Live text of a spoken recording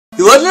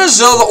The Legend of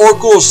Zelda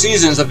Oracle of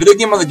Seasons, a video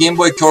game on the Game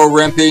Boy Color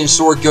Rampage and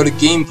Sword Go to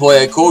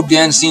gameplay, a cool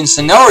dancing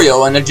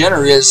scenario, and a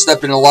generator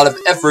step in a lot of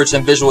efforts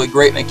and visually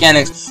great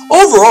mechanics.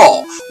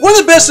 Overall, one of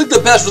the best Link to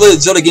the Past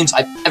related Zelda games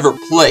I've ever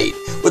played,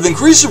 with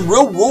increasing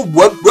real-world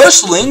web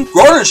wrestling,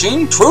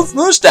 garnishing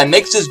truthness that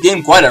makes this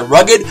game quite a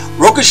rugged,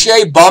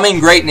 ricochet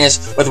bombing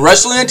greatness, with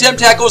wrestling and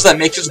tentacles that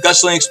makes this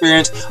guzzling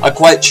experience a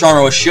quite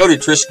charming with showed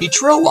trisky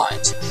trail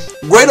lines.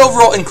 Great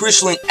overall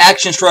increasingly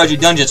action strategy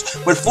dungeons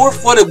with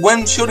four-footed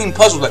wind-shooting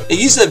puzzles that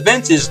use the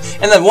advances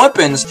and the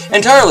weapons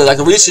entirely like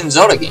the recent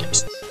Zelda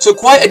games. So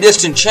quite a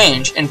distant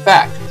change, in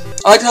fact.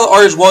 I like how the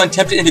art is well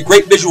attempted into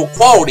great visual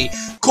quality,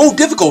 cool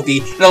difficulty,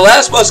 and the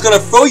last boss is gonna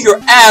throw your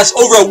ass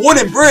over a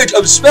wooden bridge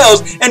of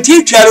spells and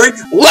teeth chattering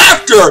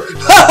laughter!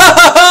 Ha ha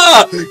ha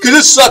ha! Cause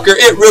this sucker,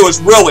 it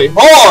was really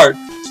hard!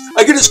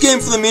 I give this game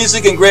for the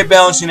music and great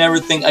balance and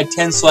everything a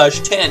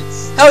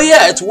 10/10. Hell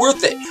yeah, it's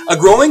worth it. A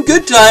growing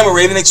good time, a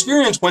raving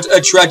experience once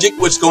a tragic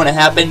what's going to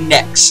happen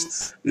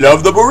next.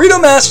 Love the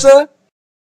Burrito Master!